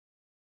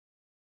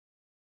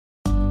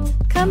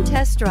Come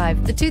test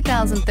drive the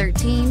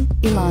 2013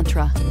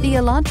 Elantra. The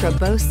Elantra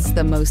boasts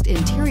the most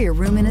interior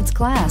room in its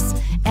class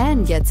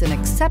and gets an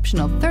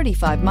exceptional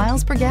 35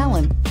 miles per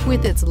gallon.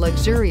 With its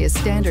luxurious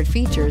standard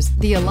features,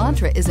 the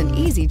Elantra is an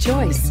easy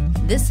choice.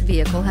 This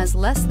vehicle has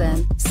less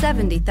than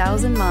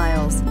 70,000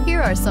 miles.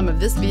 Here are some of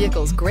this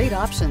vehicle's great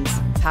options: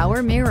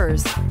 power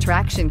mirrors,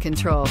 traction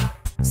control,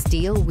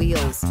 steel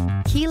wheels,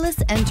 keyless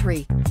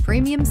entry,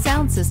 premium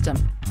sound system,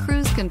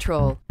 cruise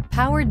control,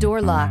 power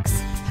door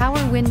locks,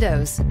 power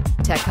windows,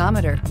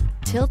 tachometer,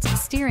 tilt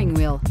steering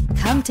wheel.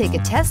 Come take a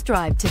test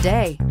drive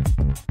today.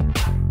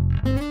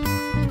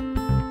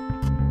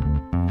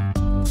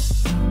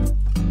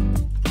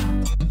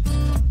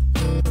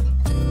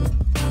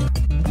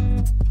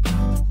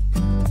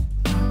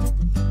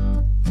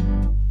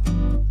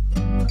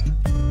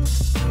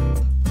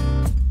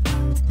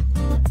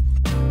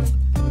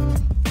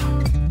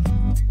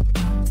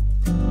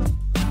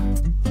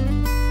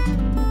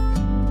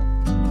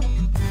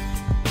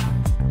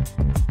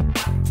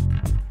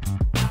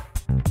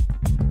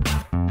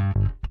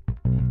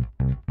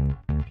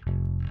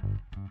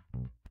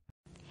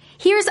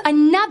 Here's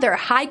another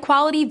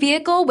high-quality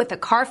vehicle with a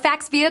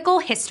Carfax Vehicle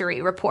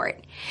History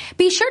Report.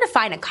 Be sure to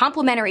find a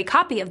complimentary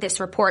copy of this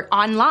report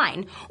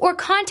online or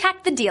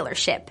contact the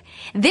dealership.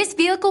 This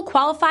vehicle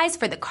qualifies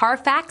for the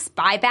Carfax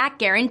Buyback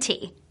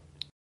Guarantee.